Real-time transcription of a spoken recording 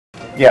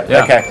Yep.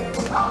 Yeah. Okay.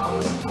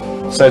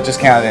 So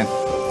just count it in.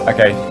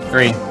 Okay,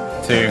 3,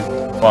 2,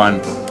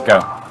 1, go.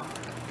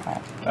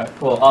 Alright,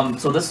 cool.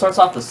 So this starts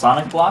off the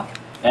Sonic block,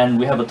 and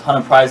we have a ton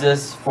of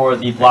prizes for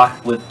the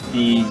block with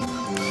the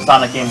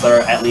Sonic games that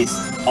are at least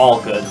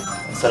all good,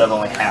 instead of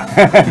only half.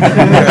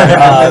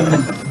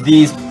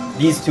 These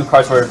two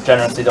cards were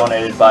generously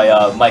donated by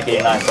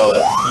Mike89, so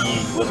if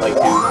he would like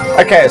to...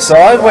 Okay, so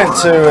I went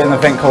to an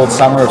event called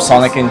Summer of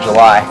Sonic in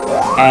July,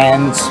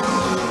 and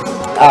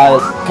a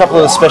couple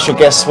of the special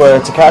guests were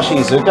Takashi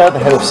Iizuka, the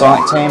head of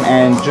Sonic team,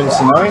 and Jun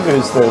Tsunui,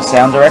 who's the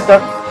sound director,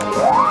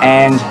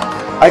 and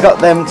I got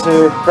them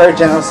to very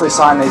generously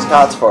sign these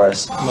cards for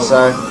us.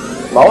 So,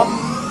 lower?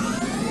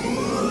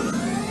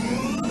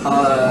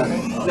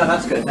 No,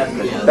 that's good. That's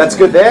good. Yeah. That's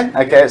good there?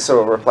 Okay, so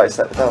we'll replace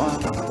that with that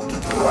one.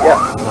 Yep.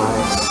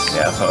 Nice.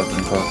 Yeah, that's what I was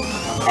looking for.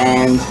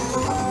 And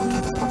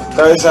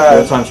those are...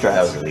 Real-time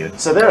strats.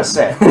 So they're a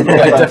set. Yeah,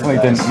 I definitely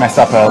didn't mess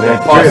up earlier.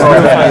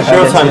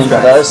 Real-time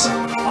strats. Those.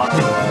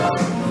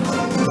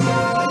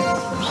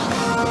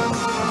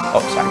 Oh,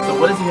 sorry. So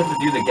what does he have to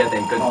do to get a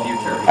good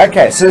future?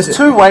 Okay, so there's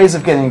two ways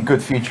of getting a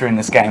good future in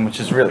this game, which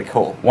is really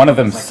cool. One of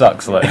them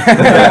sucks, like.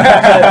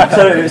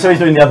 So he's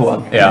doing the other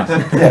one. Yeah.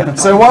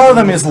 So one of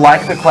them is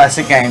like the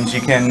classic games,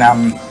 you can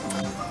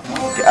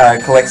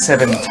collect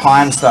 7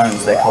 time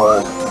stones, they're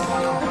called.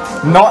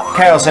 Not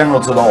Chaos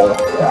Emeralds at all.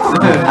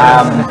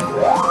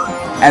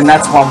 And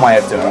that's one way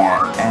of doing it.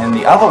 And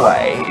the other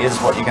way is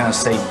what you're going to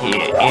see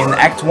here. In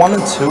Act 1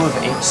 and 2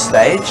 of each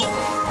stage,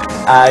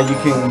 you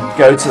can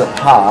go to the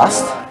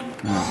past.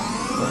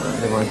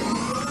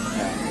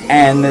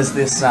 And there's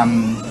this,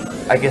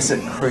 I guess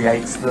it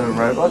creates the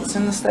robots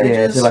in the stages.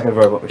 Yeah, it's like a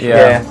robot machine.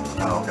 Yeah.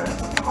 Oh, okay.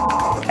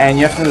 And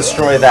you have to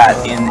destroy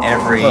that in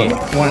every...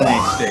 One in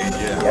each stage,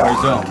 yeah. Or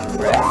zone.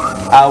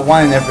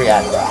 one in every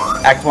act.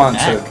 Act 1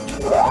 and 2.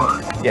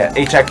 Yeah,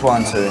 each Act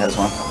 1 and 2 has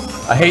one.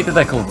 I hate that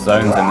they're called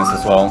zones in this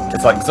as well.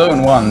 It's like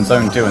Zone 1,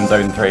 Zone 2, and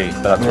Zone 3,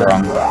 but that's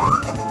wrong.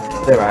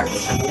 They're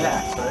acts.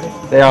 Yeah,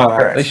 They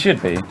are acts. They should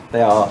be.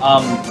 They are.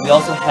 We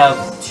also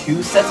have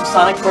 2 sets of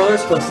Sonic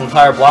curlers for this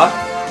entire block.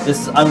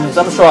 I'm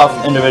gonna show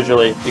off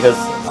individually because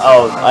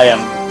I am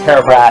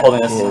terrible at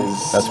holding this.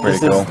 That's pretty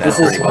cool. This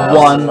is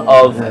one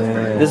of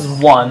this is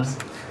one,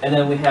 and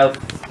then we have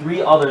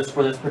 3 others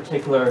for this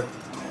particular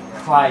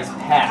prize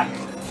pack.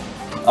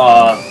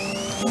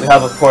 We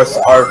have, of course,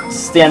 our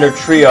standard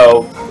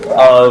trio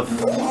of,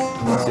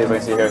 let's see if I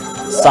can see here,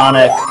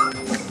 Sonic,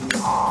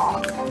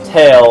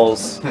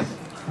 Tails,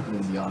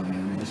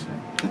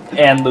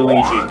 and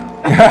Luigi.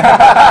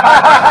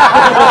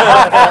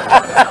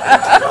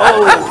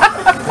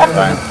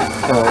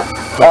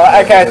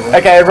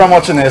 Okay, everyone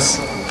watching this.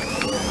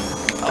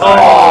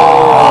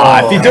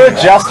 If you do it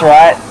just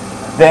right,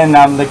 then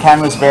the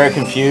camera's very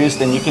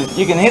confused, and you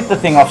can hit the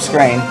thing off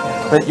screen,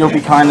 but you'll be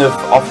kind of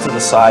off to the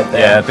side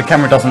there. Yeah, the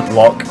camera doesn't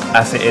lock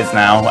as it is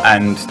now,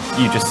 and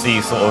you just see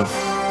sort of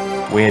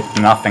weird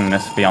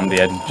nothingness beyond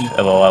the edge of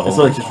the level. It's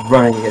like just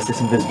running against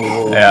this invisible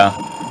wall. Yeah.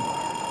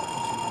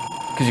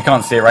 Because you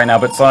can't see it right now,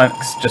 but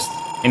Sonic's just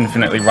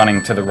infinitely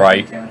running to the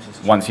right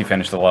once you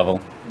finish the level.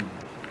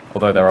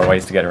 Although there are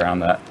ways to get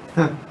around that.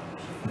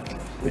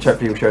 Which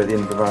hopefully will show at the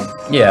end of the run.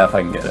 Yeah, if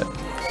I can get it.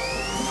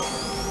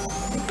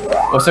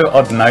 Also,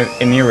 odd note,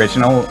 in the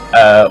original,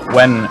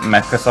 when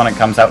Mecha Sonic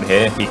comes out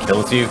here, he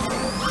kills you.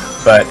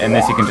 But in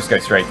this, you can just go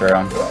straight through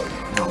him.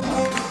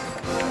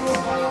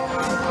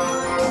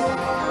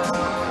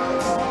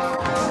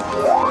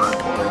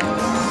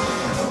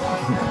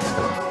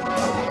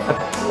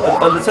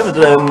 At the time of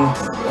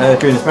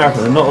during this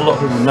marathon, not a lot of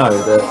people know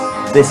that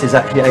this is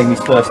actually Amy's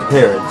first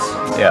appearance.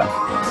 Yeah.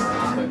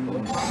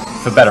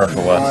 For better or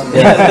for worse.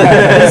 Yeah.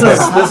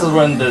 this is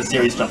when the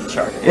series jumped the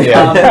shark.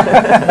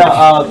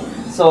 Yeah.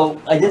 So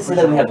I did say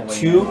that we have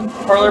 2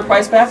 Perler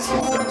prize packs.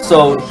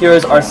 So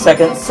here's our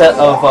second set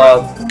of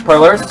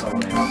Perlers.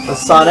 The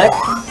Sonic.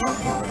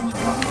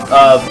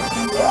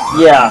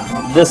 Yeah,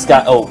 this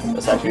guy. Oh,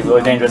 it's actually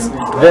really dangerous.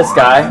 This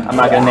guy. I'm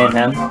not gonna name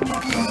him.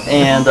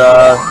 And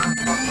I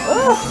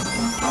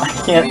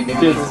can't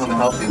do this.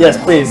 Yes,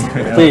 please,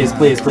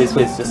 please.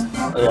 Just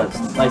it's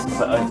nice.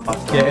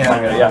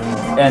 Yeah.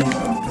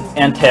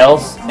 And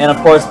Tails, and of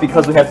course,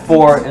 because we had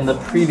 4 in the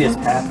previous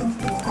pack,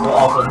 we'll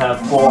also have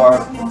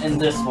 4 in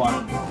this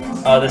one.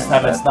 This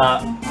time it's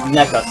not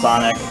Mecha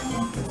Sonic,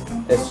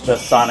 it's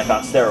just Sonic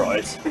on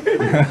steroids.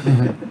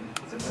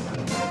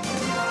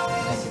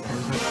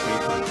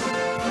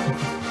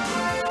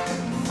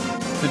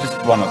 So just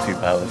 1 or 2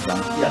 powers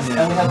then. Yes,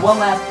 and we have one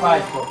last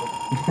prize for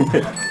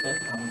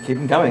Keep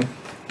them coming.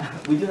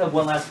 We do have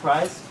one last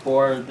prize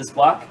for this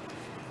block.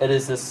 It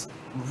is this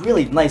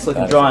really nice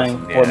looking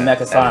drawing for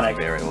Mecha Sonic.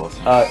 Very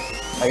awesome. I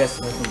guess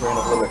we can bring it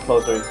up a little bit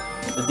closer.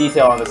 The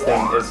detail on this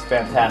thing is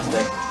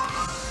fantastic.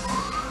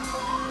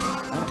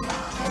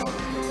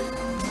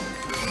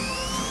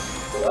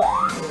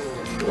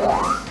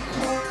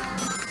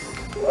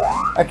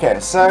 Okay,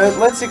 so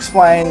let's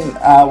explain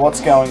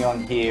what's going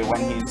on here when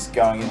he's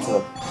going into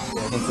the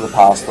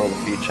past or the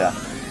future.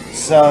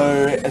 So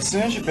as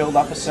soon as you build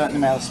up a certain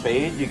amount of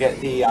speed, you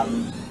get the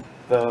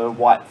the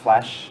white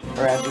flash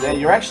around you there.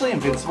 You're actually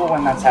invincible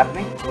when that's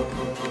happening.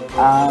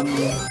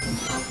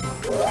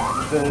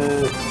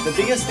 The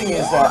biggest thing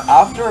is that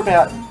after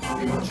about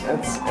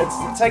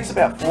it takes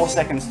about 4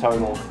 seconds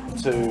total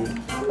to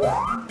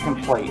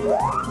complete.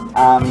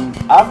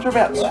 After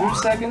about 2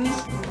 seconds,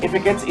 if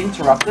it gets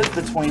interrupted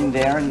between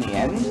there and the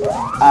end,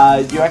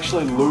 you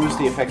actually lose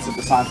the effects of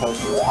the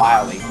signpost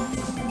entirely.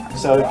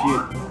 So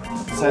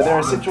there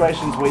are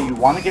situations where you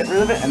want to get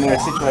rid of it, and there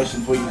are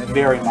situations where you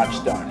very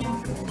much don't.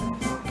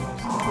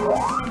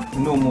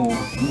 Normal,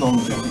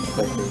 non-movie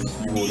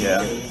playthroughs, you will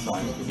Yeah. get the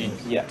sign.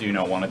 You do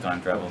not want to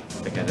time travel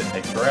because it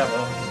takes forever.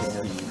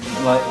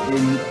 Like,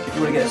 if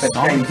you want to get a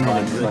better game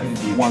time, it's like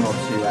 1 or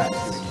 2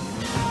 hours.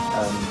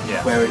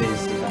 Yeah. Where it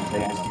is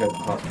advantageous to go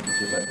past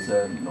because it's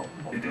not.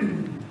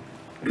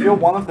 If you're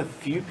one of the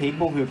few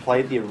people who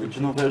played the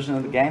original version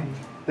of the game,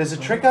 there's a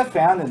trick I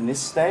found in this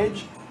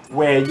stage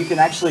where you can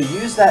actually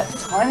use that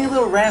tiny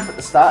little ramp at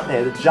the start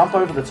there to jump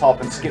over the top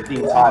and skip the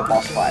entire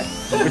boss fight,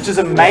 which is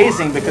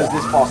amazing because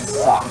this boss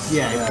sucks.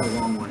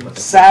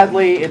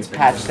 Sadly, it's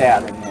patched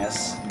out in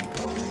this.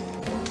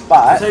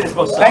 But,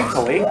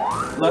 thankfully,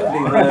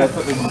 luckily the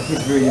Footbigmike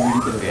is really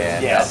good at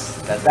it. yes,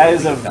 that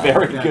is a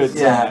very good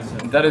time.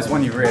 That is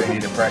when you really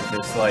need to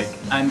practice, like,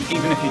 and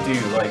even if you do,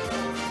 like,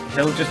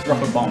 he'll just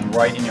drop a bomb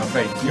right in your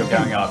face as you're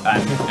going up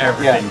and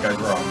everything goes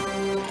wrong.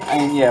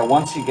 And yeah,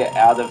 once you get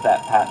out of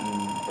that pattern,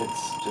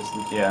 it's just,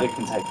 it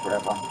can take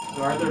forever.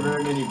 So are there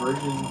very many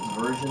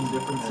version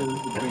differences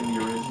between the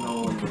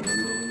original and the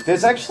re-release?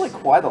 There's actually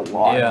quite a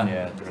lot.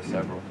 Yeah, there are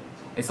several.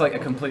 it's like a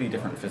completely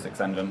different physics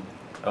engine.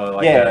 Or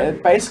like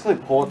It basically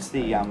ports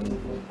the,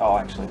 oh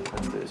actually,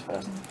 let's do this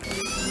first.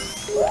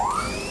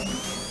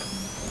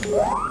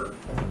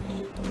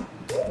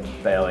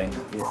 failing.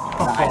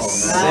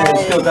 Nice.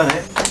 It's still done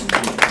it.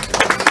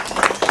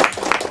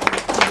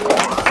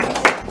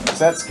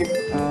 So that skip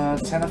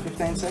 10 or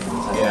 15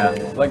 seconds?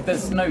 Yeah, like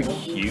there's no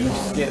huge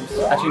skips.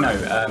 Actually,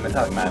 no,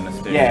 Metallic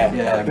Madness do.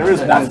 Yeah, there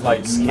is That's one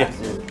like skip.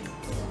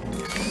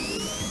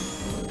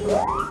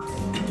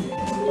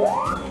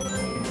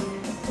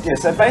 Yeah,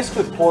 so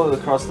basically ported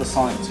across the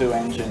Sonic 2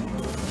 engine.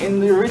 In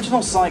the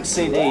original Sonic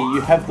CD,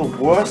 you have the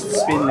worst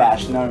spin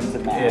dash known to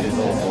man. It is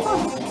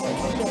awful.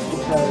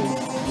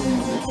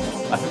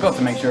 I forgot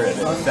to make sure it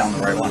is down the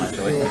right one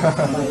actually.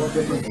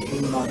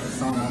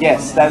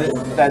 Yes, that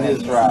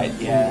is right,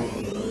 yeah.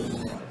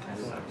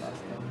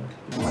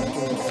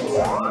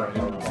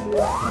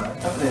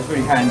 It's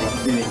really handy to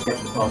really get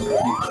the past the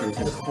future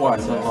because it's quite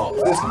a lot.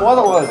 There's quite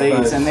a lot of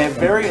these, and they're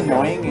very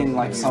annoying in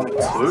like Sonic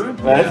 2,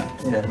 but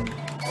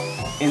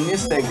in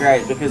this they're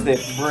great because they're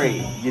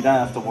free. You don't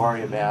have to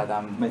worry about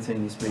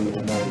Maintaining your speed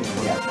and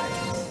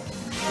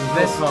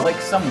There's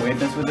like some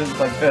weirdness with it,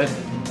 like the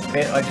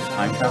bit I just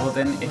time traveled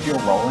in, if you're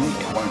rolling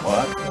it won't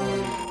work.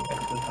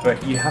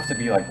 But you have to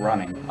be like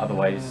running,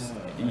 otherwise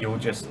you'll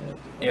just,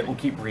 it will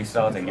keep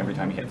restarting every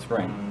time you hit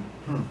spring.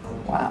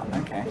 Wow,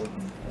 okay.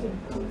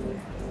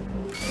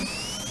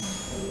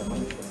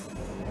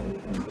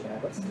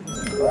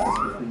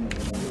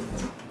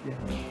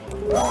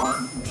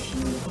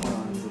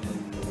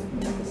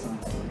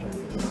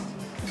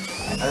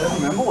 I don't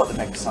remember what the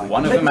Mecha Sonic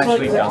One of them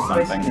actually does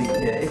something.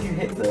 Yeah, if you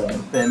hit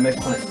them, then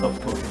Mecha stops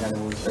torturing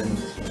animals, and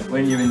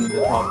when you're in the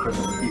past,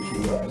 present, and future,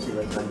 you obviously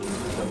residential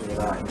or something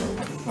like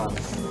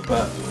that.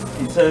 But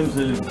in terms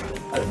of,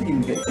 I don't think you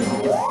can get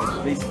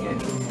releasing it.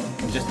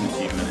 Just an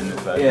achievement in this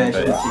version. Yeah,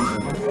 but it's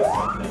achievement.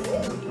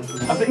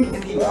 I think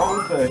in the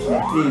old version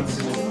it did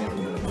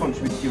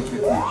contribute to your good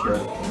future,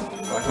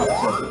 but I can't be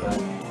certain of that.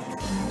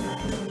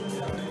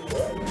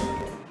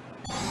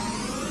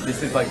 This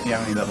is like the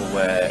only level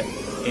where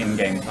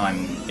in-game time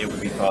it would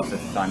be faster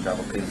to time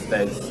travel because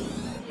there's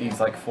these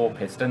like 4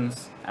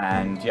 pistons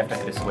and you have to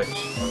hit a switch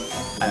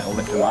and it'll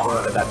lift them up,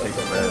 but that takes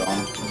very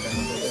long.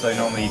 So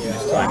normally you can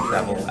just time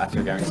travel as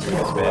you're going through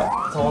this bit,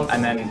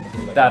 and then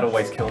that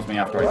always kills me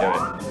after I do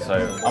it. So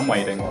I'm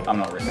waiting, I'm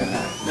not risking it.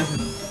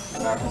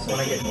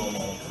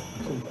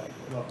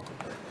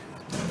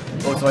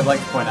 Also, I'd like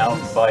to point out,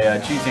 by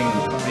choosing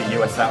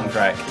the US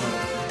soundtrack,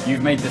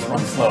 you've made this run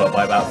slower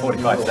by about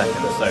 45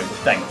 seconds, so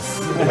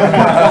thanks.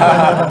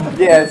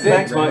 Yeah,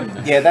 Thanks, Mike.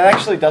 Yeah, that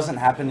actually doesn't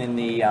happen in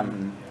the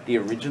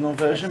original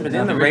version, but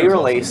in the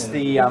re-release,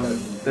 the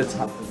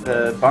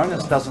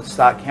bonus doesn't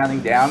start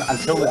counting down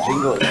until the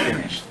jingle is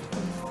finished,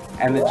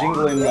 and the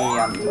jingle in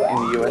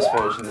the US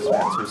version is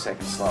about 2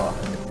 seconds slower.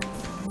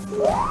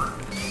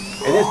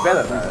 It is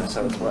better though,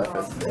 so it's worth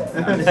it.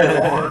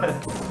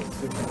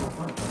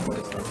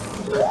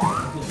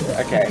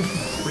 Okay.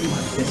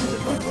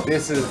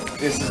 This is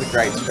a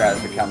great strat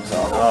if it comes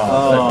off.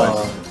 Oh, so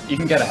close. You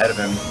can get ahead of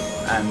him,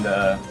 and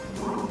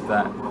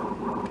that.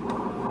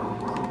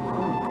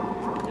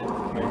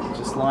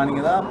 Just lining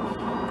it up.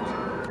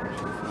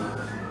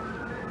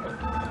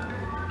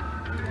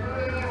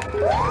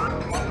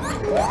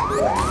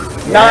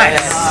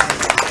 Nice!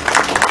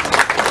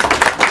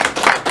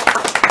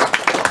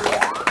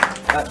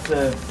 That's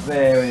a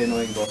very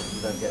annoying boss if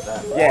you don't get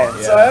that. Yeah,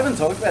 so I haven't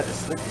talked about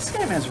this. This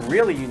game has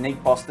really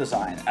unique boss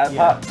design.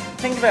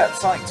 think about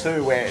Sonic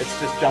 2 where it's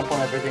just jump on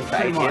everything for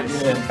 8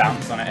 hits. Yeah.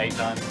 Bounce on it 8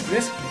 times.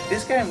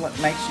 This game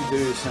makes you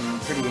do some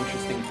pretty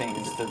interesting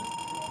things to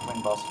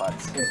win boss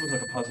fights. Yeah, it was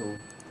like a puzzle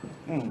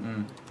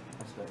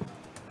aspect.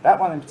 That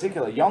one in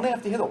particular, you only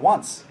have to hit it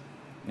once.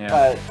 Yeah.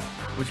 But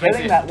Which makes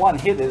getting it, that one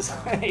hit is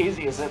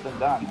easier said than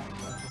done.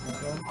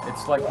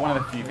 it's like one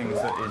of the few things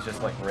that is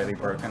just like really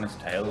broken as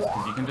Tails,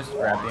 because you can just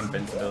grab the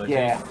invincibility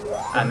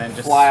and then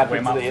just fly up swim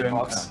into up the to him.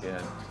 hitbox. Oh,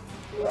 yeah.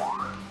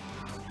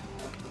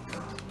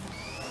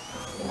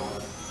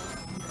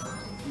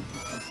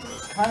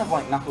 It's kind of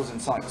like Knuckles in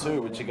Sonic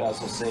 2, which you guys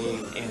will see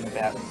in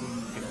about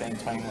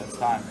 15-20 minutes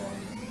time.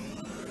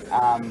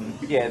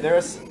 Yeah, there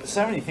are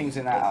so many things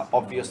in that are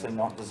obviously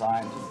not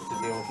designed to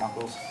deal with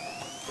Knuckles.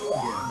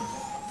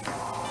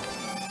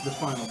 The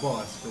final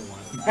boss, for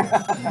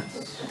one.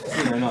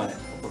 Casino Night,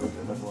 probably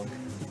the best one.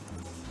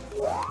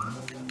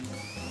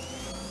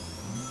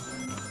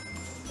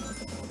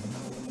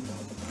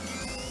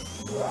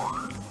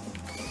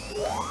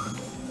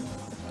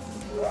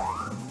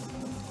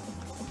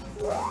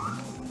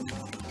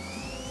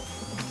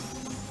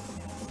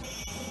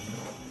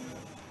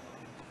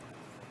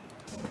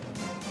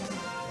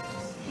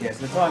 Yes,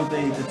 the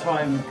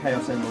time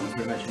Chaos Emeralds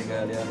we were mentioning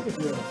earlier,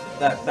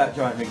 that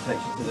giant ring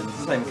takes you to the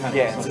same mechanic.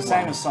 Yeah, it's the as same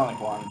Sonic as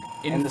Sonic 1.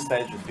 In the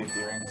stage with 50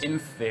 rings. In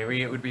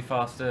theory, it would be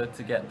faster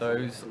to get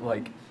those.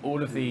 Like,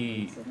 all of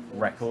the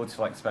records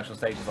for like special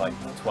stages like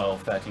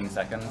 12, 13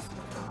 seconds.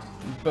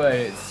 But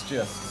it's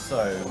just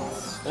so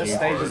Those stupid.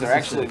 stages are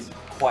actually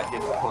quite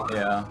difficult.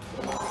 Yeah.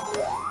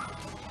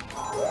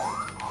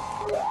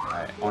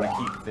 Alright, I want to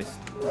keep this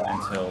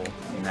until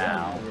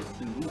now.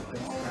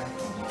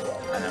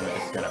 And then we're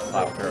just going to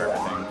plow through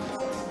everything.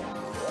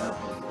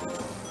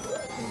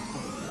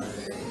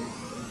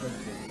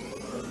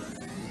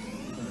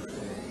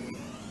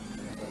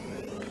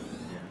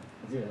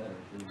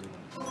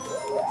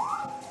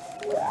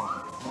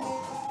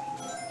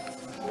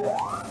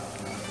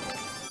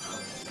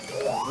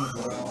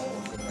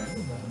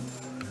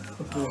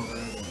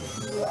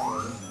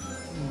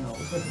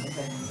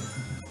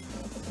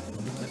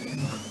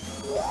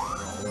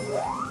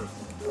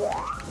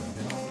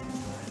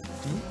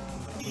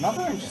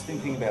 Another interesting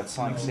thing about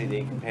Sonic CD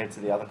compared to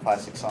the other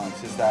classic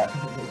Sonics is that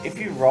if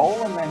you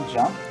roll and then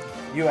jump,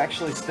 you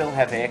actually still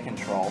have air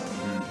control.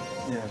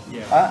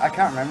 Yeah. I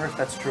can't remember if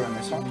that's true in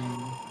this one.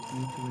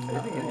 I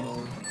think it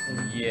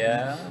is.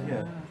 Yeah.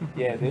 Yeah.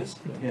 Yeah, it is.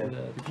 Yeah.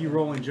 If you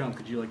roll and jump,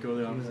 could you like go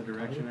the opposite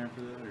direction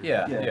after that? Or?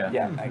 Yeah, Yeah. yeah.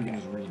 Yeah, You can okay.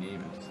 just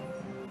rename it to something.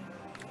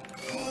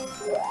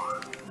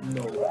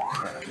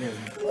 Yeah.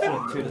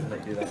 Sonic 2 doesn't let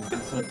you do that.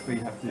 In Sonic 3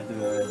 you have to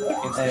do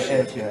a It's air the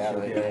shit shield out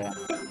of it, yeah.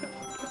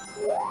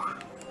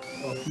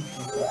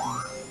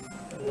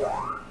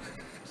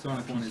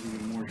 Sonic 1 is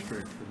even more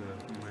strict for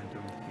the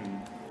momentum.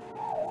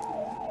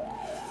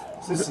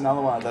 So this is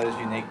another one of those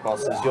unique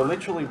bosses. You're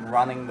literally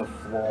running the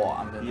floor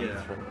underneath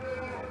Yeah. him.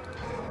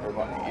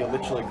 You're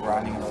literally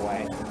grinding it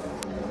away.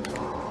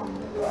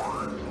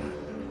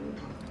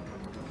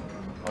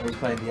 Oh, he's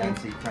playing the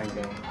anti-crane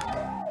game.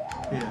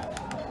 Yeah.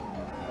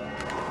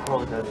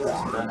 Roller coaster,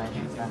 some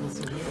donations.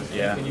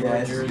 Yeah.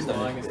 Yeah, it's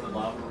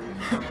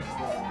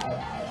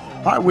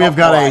All right, we have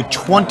got a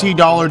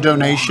 $20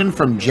 donation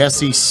from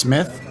Jesse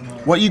Smith.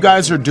 What you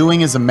guys are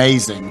doing is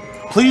amazing.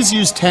 Please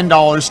use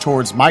 $10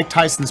 towards Mike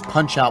Tyson's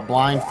Punch-Out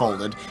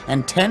blindfolded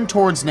and $10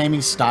 towards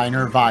naming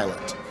Steiner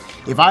Violet.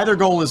 If either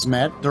goal is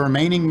met, the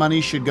remaining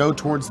money should go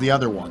towards the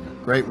other one.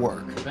 Great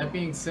work. That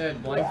being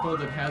said,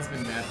 blindfolded has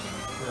been met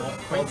for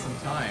quite some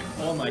time.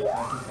 Oh my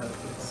god.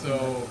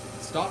 So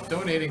stop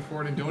donating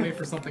for it and donate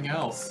for something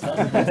else.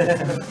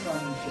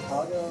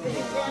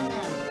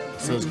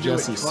 Says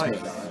Jesse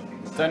Smith.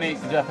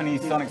 Donate the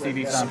Japanese Sonic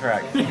CD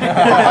soundtrack.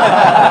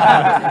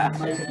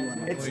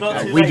 It's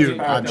not too We late do,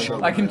 to I'm parody.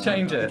 sure. I can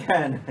change it. You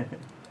can.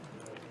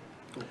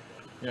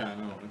 Yeah,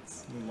 no,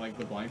 it's like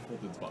the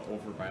blindfolded's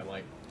over by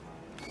like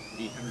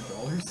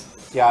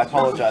 $800. Yeah, I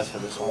apologize for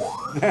this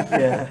one.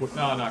 Yeah.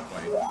 No, not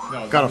quite.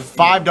 No, Got a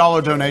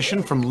 $5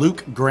 donation from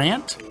Luke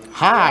Grant.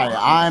 Hi,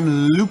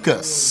 I'm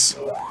Lucas.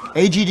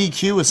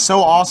 AGDQ is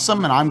so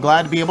awesome, and I'm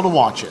glad to be able to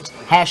watch it.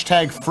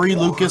 Hashtag free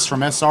Lucas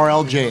from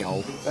SRL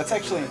jail. That's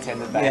actually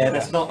intended back. Yeah,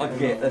 that's not a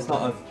git, that's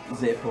not a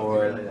zip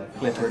or a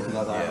clip or anything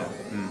like that.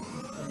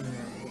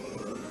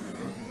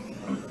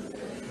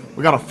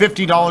 We got a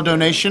 $50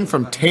 donation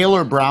from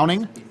Taylor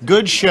Browning.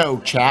 Good show,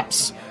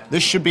 chaps.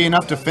 This should be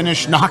enough to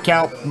finish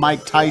knockout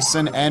Mike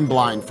Tyson and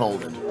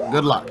blindfolded.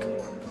 Good luck.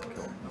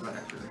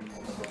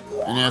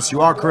 And yes,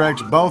 you are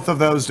correct. Both of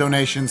those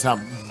donations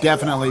have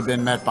definitely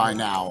been met by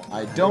now.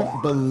 I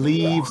don't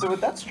believe... So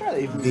would that strat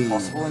even be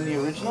possible in the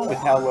original with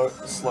how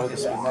slow the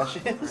spin dash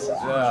is?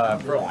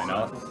 Probably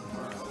not.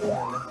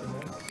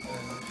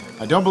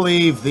 I don't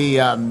believe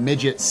the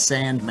midget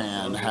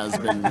Sandman has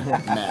been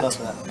met.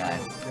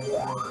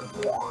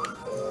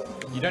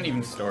 You don't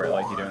even store it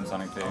like you do in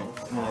Sonic 2.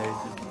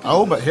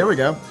 Oh, but here we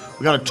go.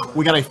 We got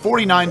a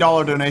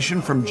 $49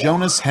 donation from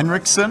Jonas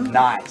Henriksen.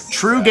 Nice.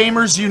 True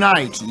Gamers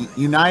Unite.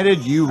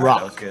 United, you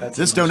rock. good.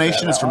 This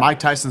donation is for Mike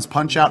Tyson's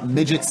Punch-Out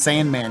Midget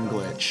Sandman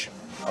glitch.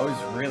 I was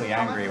really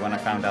angry when I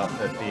found out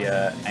that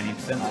the any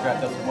percent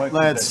strat doesn't work.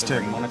 Let's because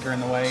there's a ring monitor in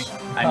the way,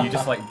 and you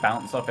just like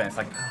bounce off it. And it's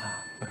like,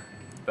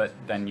 but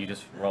then you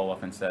just roll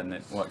off instead, and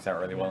it works out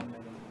really well.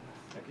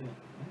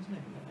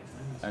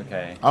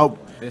 Okay. Oh.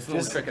 This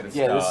little trick at the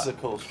yeah, start. this is a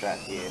cool strat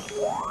here.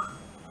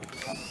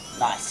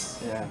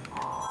 Nice. Yeah.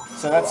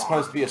 So that's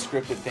supposed to be a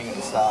scripted thing at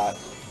the start,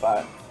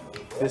 but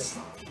this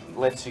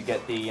lets you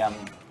get the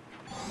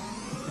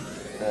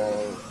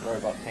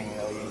robot thing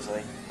really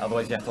easily.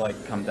 Otherwise, you have to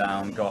like come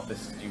down, go up this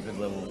stupid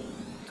little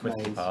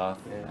twisty path.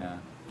 Yeah.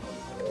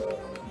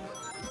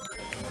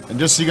 And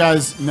just so you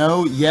guys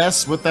know,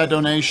 yes, with that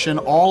donation,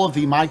 all of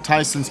the Mike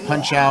Tyson's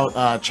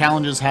Punch-Out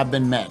challenges have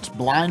been met.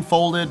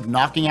 Blindfolded,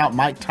 knocking out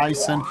Mike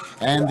Tyson,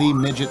 and the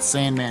Midget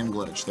Sandman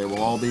glitch. They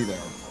will all be there.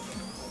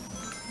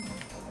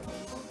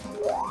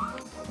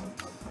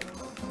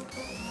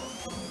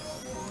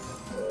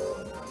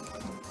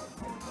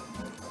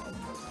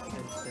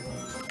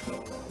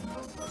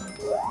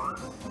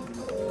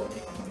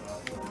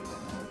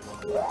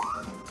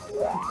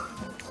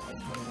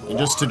 And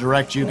just to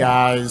direct you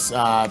guys,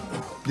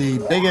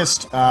 the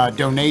biggest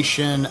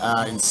donation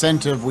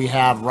incentive we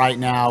have right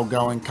now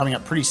coming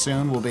up pretty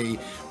soon will be,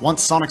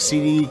 once Sonic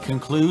CD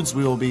concludes,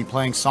 we will be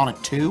playing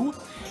Sonic 2.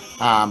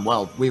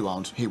 Well, we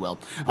won't. He will.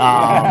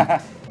 I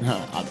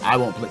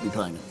won't be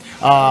playing it.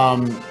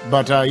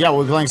 Yeah,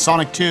 we'll be playing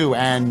Sonic 2,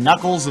 and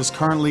Knuckles is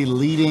currently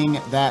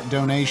leading that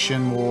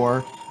donation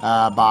war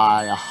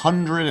by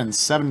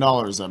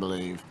 $107, I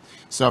believe.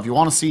 So if you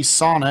want to see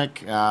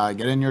Sonic,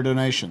 get in your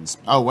donations.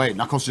 Oh wait,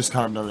 Knuckles just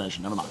cut a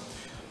donation. Never mind.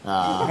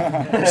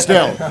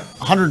 Still,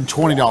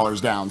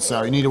 $120 down,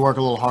 so you need to work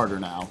a little harder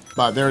now.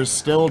 But there's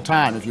still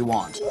time if you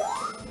want.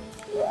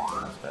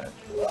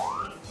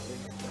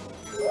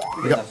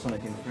 We got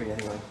Sonic in 3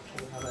 anyway.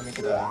 How do I make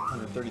it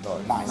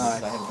 $130? Nice. I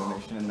have a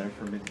donation in there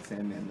for Midget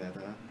Sandman that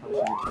probably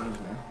should get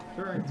changed now.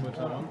 Sure, what's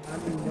that one?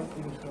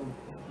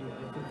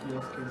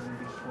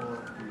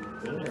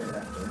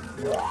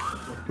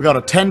 We got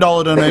a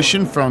 $10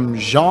 donation from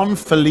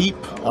Jean-Philippe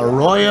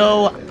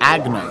Arroyo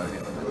Agner.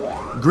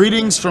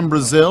 Greetings from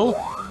Brazil.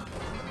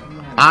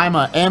 I'm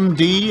a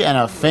MD and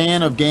a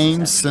fan of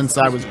games since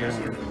I was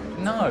born.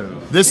 No.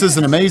 This is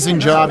an amazing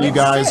job you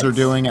guys are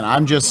doing, and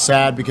I'm just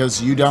sad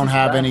because you don't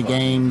have any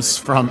games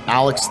from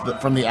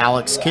the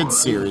Alex Kids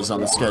series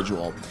on the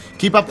schedule.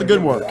 Keep up the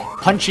good work.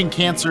 Punching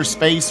cancer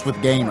space with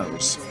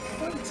gamers.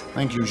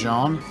 Thank you,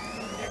 Jean.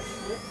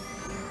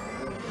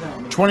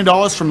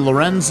 $20 from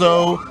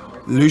Lorenzo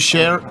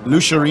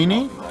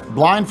Lucerini.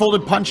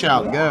 Blindfolded Punch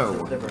Out.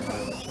 Go.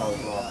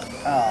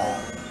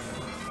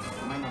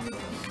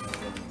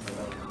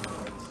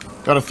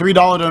 Got a $3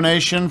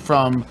 donation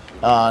from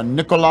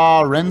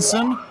Nicola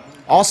Renson.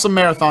 Awesome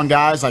marathon,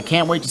 guys. I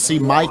can't wait to see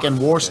Mike and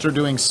Worcester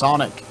doing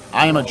Sonic.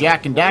 I am a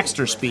Jack and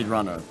Daxter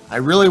speedrunner. I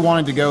really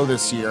wanted to go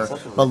this year,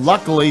 but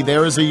luckily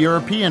there is a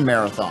European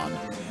marathon.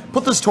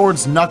 Put this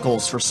towards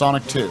Knuckles for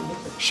Sonic 2.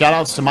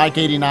 Shoutouts to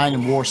Mike89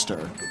 and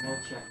Worcester.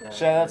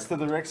 Shoutouts to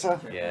the Rixer.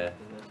 Yeah,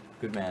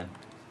 good man.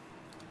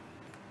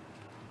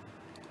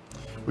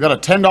 We got a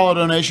 $10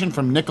 donation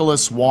from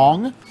Nicholas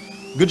Wong.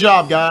 Good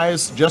job,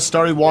 guys. Just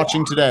started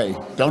watching today.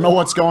 Don't know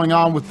what's going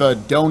on with the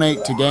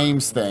donate to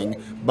games thing,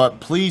 but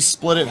please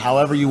split it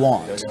however you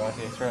want.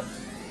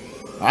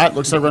 Alright,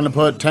 looks like we're going to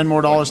put $10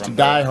 more to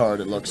Die Hard,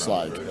 it looks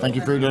like. Thank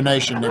you for your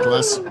donation,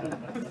 Nicholas. Alright,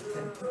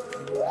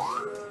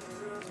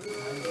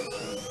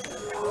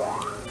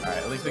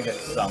 at least we get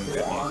some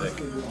good music.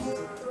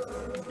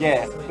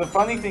 Yeah, the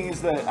funny thing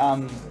is that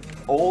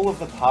all of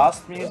the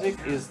past music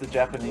is the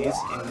Japanese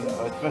in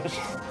both versions.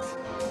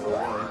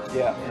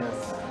 Yeah.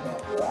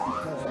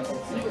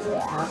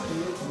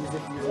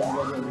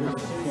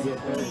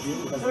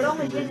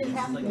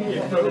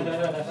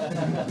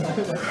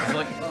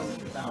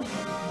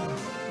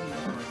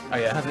 Oh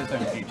yeah, it has its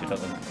own future,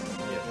 doesn't it?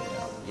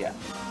 Yeah.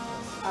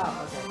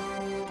 Oh,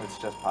 okay. It's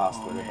just past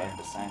where they're both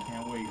the same.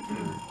 Can't wait for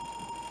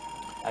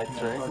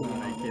A3.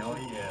 oh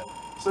yeah.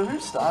 So who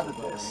started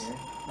this?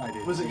 I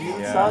did. Was it you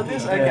that Yeah. started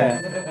this?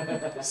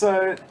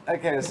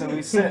 Okay. So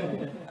we set.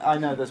 I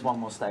know there's one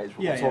more stage.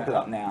 We'll talk it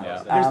up now.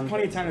 Yeah. There's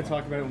plenty of time to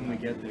talk about it when we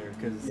get there,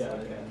 because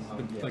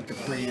like the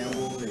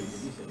preamble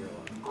is.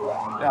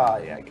 Oh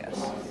yeah, I guess.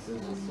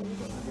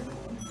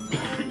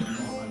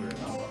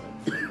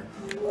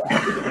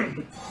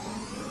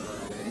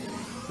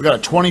 We got a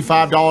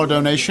 $25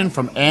 donation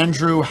from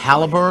Andrew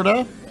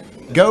Halliburta.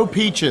 Go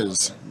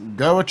Peaches.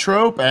 Go a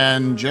trope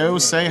and Joe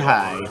say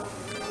hi.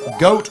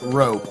 Goat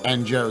rope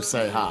and Joe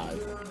say hi.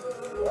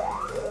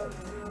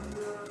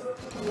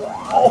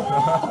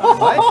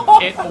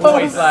 It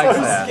always lags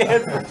there.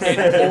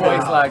 It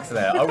always lags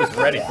there. I was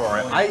ready for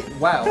it.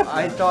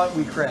 I thought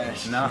we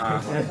crashed.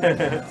 Nuh-uh.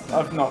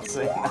 I've not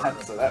seen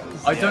that, so that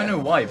was. I don't know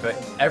why, but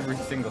every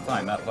single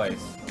time that plays.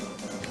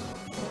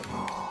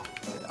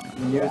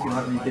 You knew it was gonna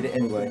happen, you did it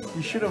anyway.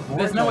 You should have.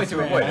 There's no way to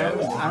avoid it.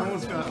 I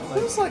almost got It like.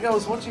 looks like I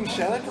was watching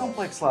Shadow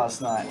Complex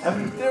last night. I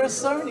mean, there are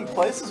so many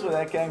places where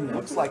that game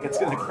looks like it's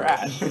going to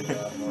crash.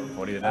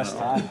 What do you do? That's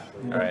time.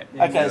 Alright.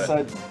 Okay,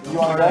 so you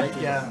want to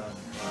go? Yeah.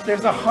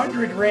 there's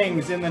 100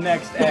 rings in the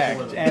next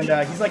act, and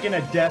he's like in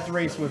a death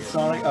race with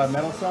Sonic,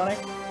 Metal Sonic.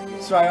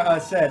 So I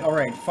said, all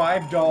right,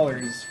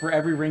 $5 for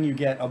every ring you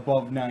get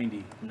above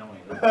 90.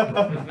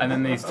 And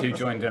then these two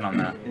joined in on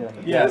that.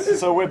 Yes.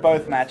 So we're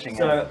both matching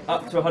So it.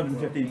 up to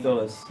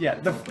 $150. Yeah,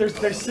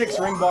 there's 6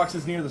 ring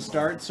boxes near the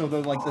start, so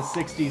the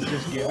 60 is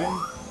just given.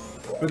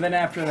 But then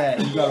after that,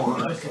 you gotta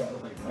work.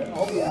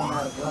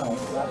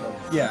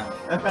 Yeah.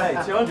 Okay,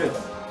 200.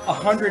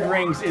 100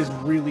 rings is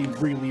really,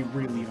 really,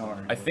 really hard.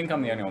 I think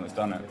I'm the only one that's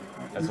done it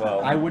as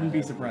well. I wouldn't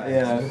be surprised.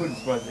 Yeah, it wouldn't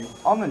surprise me.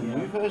 On the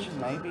new version,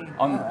 maybe?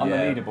 On the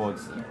Yeah.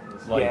 leaderboards.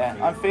 Like, Yeah,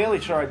 I'm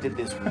fairly sure I did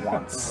this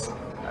once.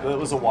 But it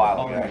was a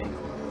while ago. Alright.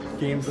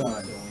 Game's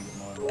on.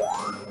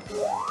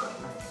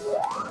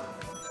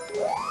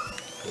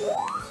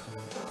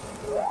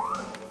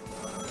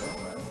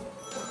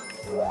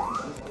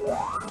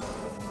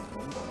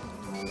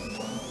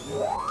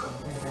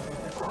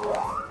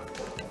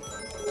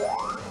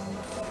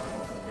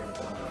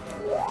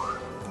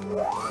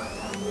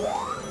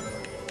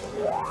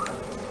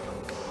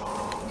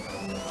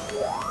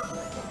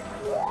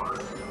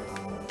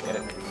 get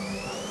it.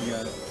 You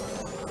got it.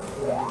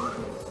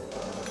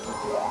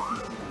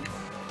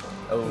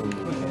 Oh,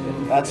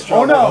 That's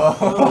Oh trouble. no!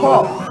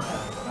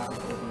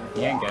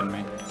 he ain't getting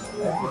me.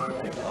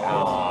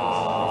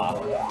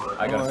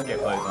 I gotta skip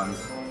those ones.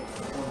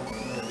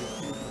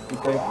 He's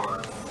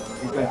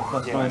going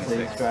plus Yeah, 9 to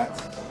 96. extract.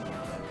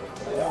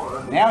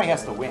 Now he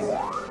has to win.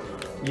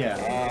 Yeah.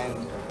 And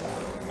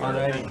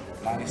 180.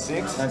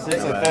 96.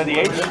 96. So 30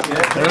 each.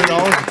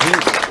 $30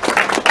 apiece.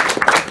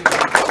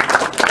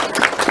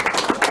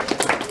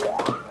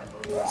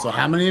 So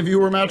how many of you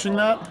were matching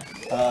that?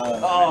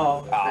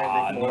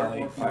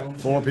 Nearly.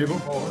 4 people?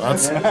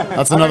 That's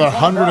another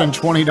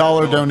 $120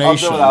 I'll do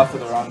donation it after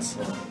the runs.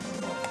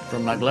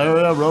 from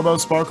Naglaria, Robo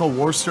Sparkle,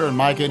 Worcester, and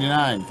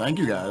Mike89. Thank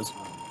you guys.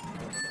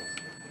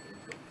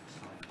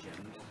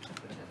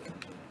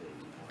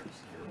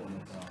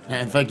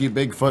 And thank you,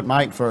 Bigfoot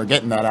Mike, for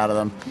getting that out of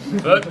them.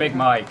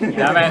 Footbigmike,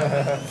 damn it.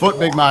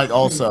 Footbigmike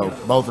also,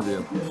 both of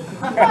you.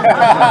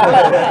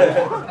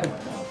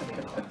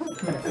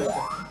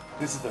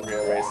 This is the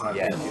real reason I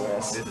picked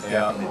US. This is Yeah.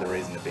 definitely the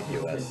reason to pick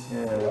US.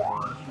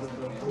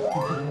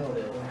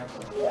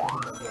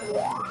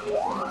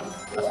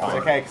 It's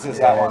okay, because there's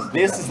that one.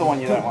 This is the one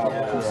you don't want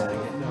to lose.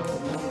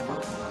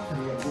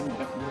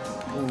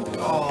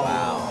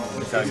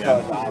 So, It's yeah,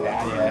 got to die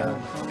now, yeah.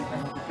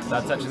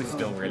 that's actually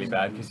still really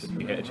bad because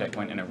you hit a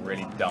checkpoint in a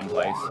really dumb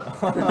place.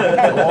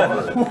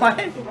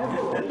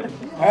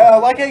 I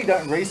like how you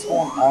don't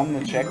respawn on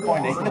the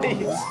checkpoint either.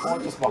 You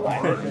spawn just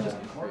behind it.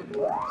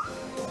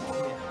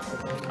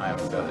 I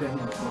haven't got it.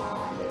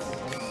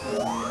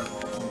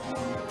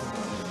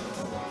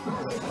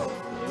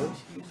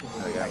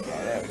 Okay,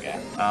 there we go.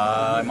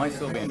 I might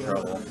still be in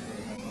trouble.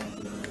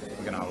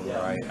 We're gonna hold it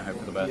right. I hope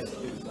for the best.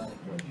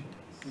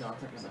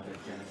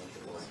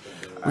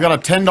 We got a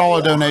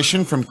 $10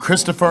 donation from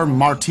Christopher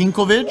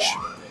Martinkovic.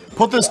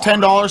 Put this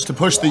 $10 to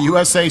push the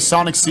USA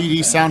Sonic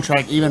CD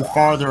soundtrack even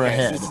farther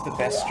ahead. This is the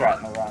best strat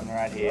in the run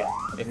right here.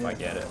 If I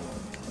get it.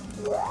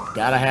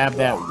 Gotta have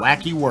that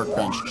wacky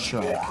workbench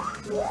track.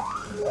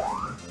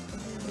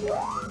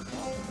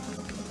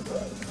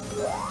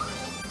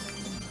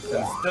 So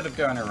instead of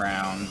going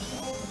around,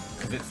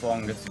 because it's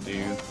longer to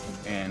do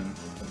in...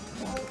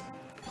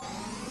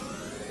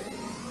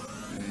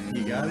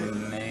 You got it?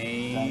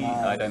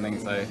 I don't think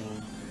so.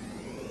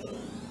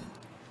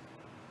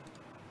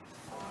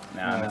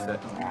 Nah, I missed it.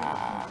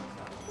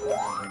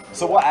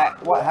 So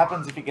what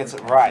happens if he gets it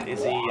right?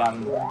 Is he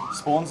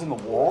spawns in the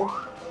wall?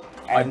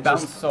 I And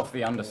bounced off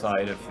the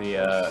underside of the ring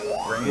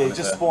yeah, it just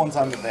monitor, spawns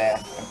under there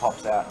and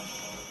pops out.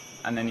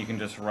 and then you can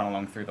just run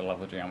along through the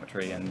level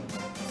geometry and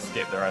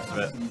skip the rest of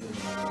it.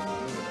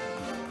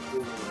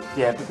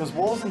 Yeah, because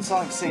walls in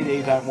Sonic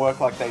CD don't work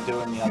like they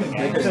do in the other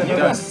games. You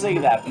don't see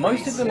that.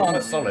 Most of them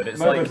aren't solid. It's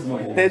like,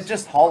 They're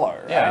just hollow,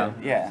 right? Yeah.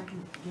 Yeah.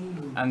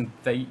 and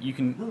you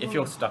can, if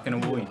you're stuck in a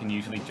wall, you can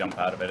usually jump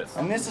out of it. It's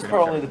And this is pretty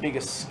probably much the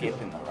biggest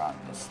skip in the run,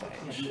 this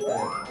stage.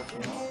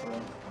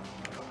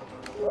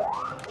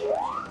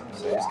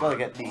 So you just gotta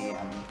get the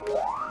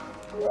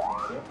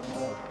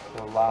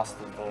last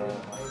of the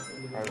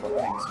robot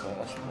things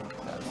first.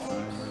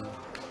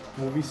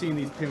 We'll be seeing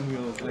these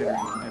pinwheels later in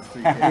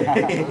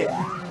S3K.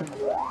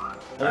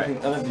 I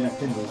don't think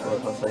pinballs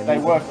work on same. They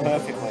work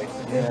perfectly.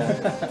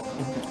 Yeah.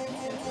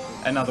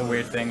 Another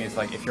weird thing is,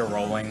 like, if you're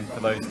rolling, for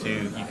those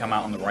two, you come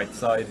out on the right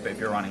side, but if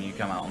you're running, you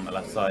come out on the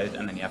left side,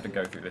 and then you have to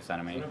go through this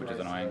enemy, which is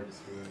annoying.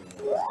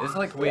 There's,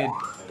 like, weird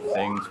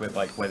things with,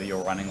 like, whether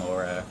you're running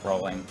or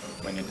rolling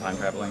when you're time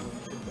traveling.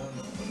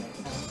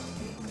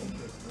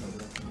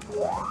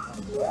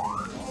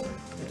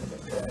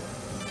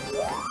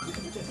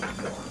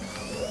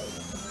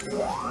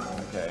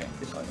 Okay,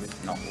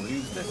 let's not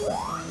lose this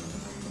time.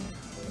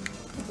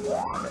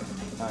 Okay,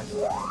 nice.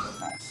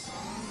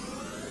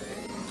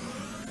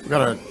 We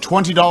got a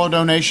 $20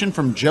 donation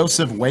from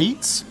Joseph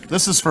Waits.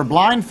 This is for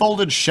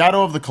blindfolded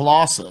Shadow of the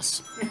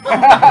Colossus.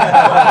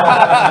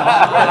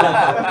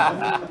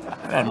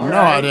 I have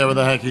no idea where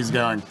the heck he's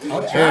going.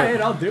 I'll try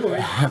it. I'll do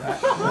it.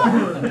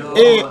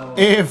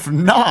 If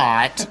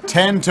not,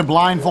 10 to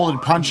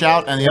blindfolded punch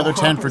out, and the other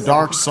 10 for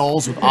Dark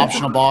Souls with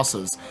optional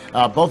bosses.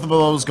 Both of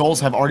those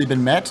goals have already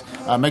been met.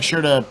 Make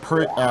sure to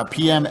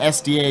PM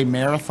SDA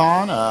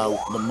Marathon,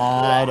 the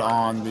mod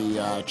on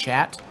the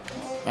chat,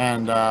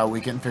 and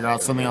we can figure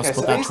out something else to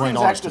put that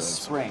 $20 to.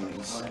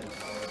 Springs.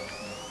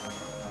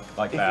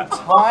 Like If that. you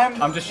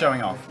time, I'm just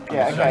showing off.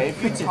 yeah, okay.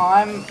 If you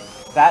time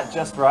that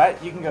just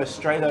right, you can go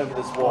straight over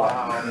this wall.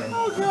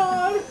 Oh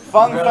god!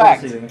 Fun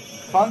fact.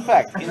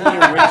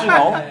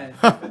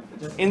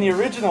 In the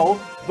original,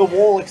 the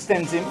wall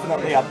extends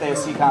infinitely up there,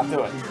 so you can't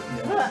do it.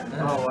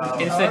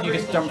 Instead, you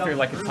just jump through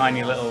like a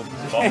tiny little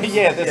box.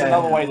 Yeah, there's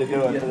another way to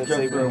do it, but it's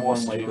even more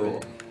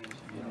stupid.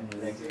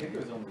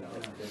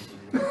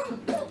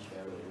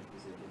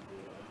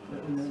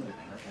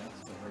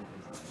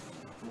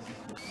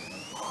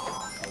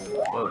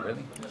 Whoa,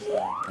 really?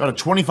 Got a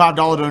 $25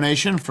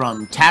 donation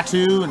from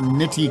Tattoo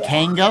Nitty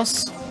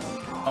Kangas.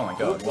 Oh my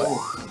god, what?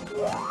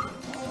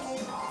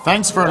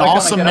 Thanks for an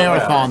awesome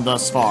marathon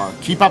thus far.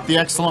 Keep up the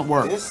excellent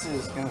work. This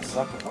is gonna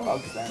suck the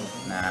bugs then.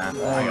 Nah,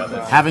 I got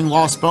this. Having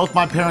lost both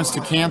my parents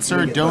to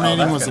cancer,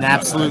 donating was an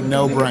absolute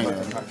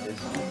no-brainer.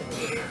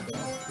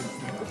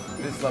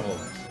 This level.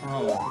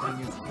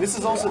 This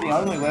is also the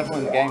only level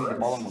in the game with the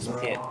bottomless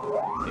pit.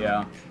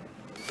 Yeah.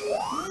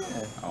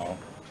 Oh.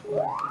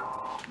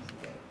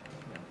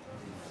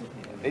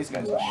 These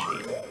guys are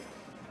shit.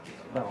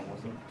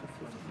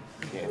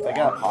 Yeah, if they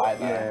go up high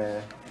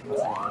though.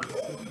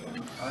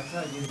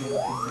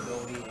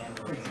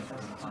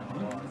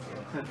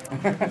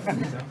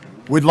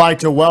 We'd like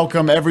to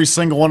welcome every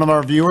single one of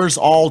our viewers,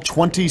 all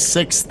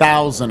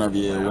 26,000 of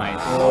you.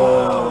 Nice.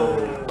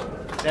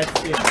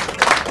 That's it.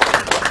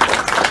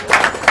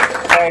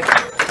 Okay,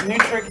 new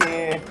trick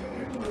here.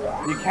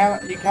 You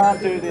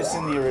can't do this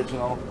in the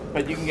original,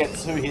 but you can get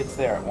 2 hits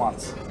there at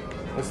once.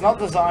 It's not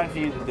designed for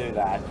you to do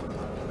that.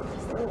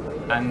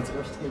 And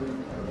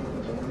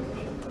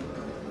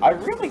I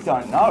really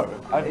don't know.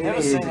 I've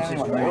never seen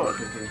anyone do it.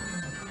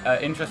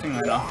 interestingly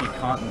enough, you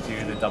can't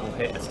do the double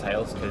hit as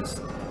Tails because,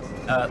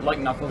 like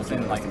Knuckles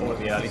in like all of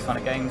the early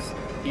Sonic games,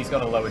 he's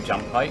got a lower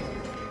jump height,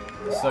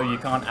 so you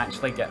can't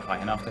actually get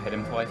high enough to hit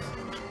him twice.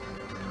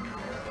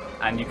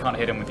 And you can't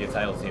hit him with your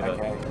tails either.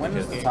 Okay. When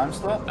does the time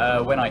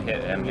start? When I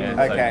hit him,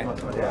 yeah. Okay.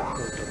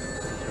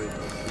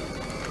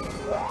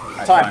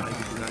 So, Time.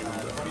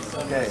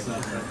 Okay.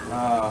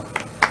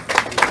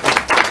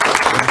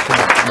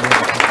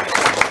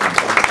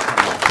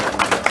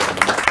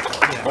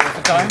 What was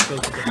the time?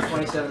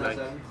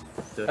 27:07.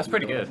 That's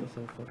pretty good,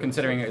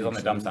 considering it was on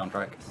the dumb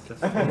soundtrack.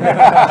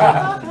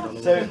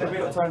 So, have we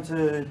got time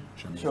to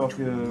show off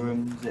your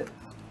zip?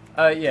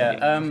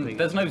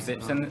 There's no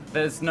zips and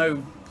there's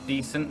no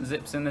decent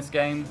zips in this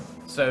game,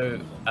 so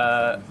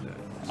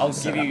I'll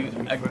give you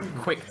a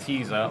quick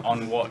teaser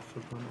on what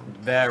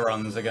their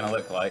runs are going to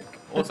look like.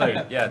 Also,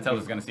 yeah,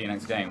 Tails is going to see you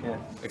next game,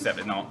 except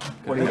it's not.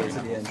 What do you get to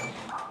the end?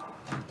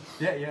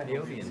 Yeah,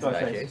 he'll be in that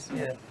case.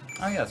 Yeah.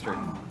 Oh yeah, that's true.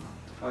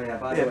 Oh yeah,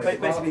 by the way,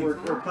 basically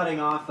we're cutting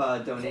off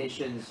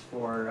donations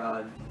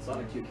for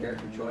Sonic 2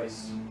 character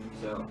choice.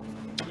 So,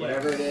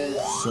 whatever it is.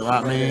 So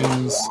that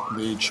means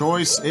the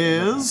choice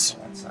is...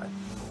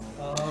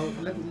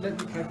 Let me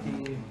cut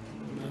the...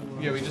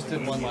 Yeah, we just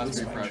did one last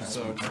refresh,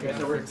 so just give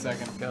it a quick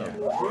second. Go.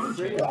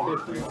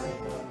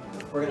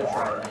 We're gonna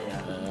try that,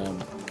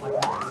 yeah.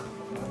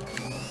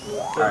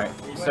 Alright,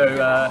 so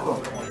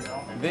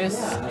this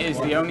is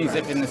the only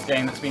zip in this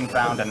game that's been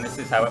found, and this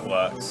is how it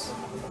works.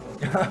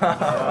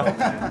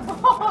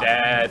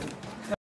 Dead.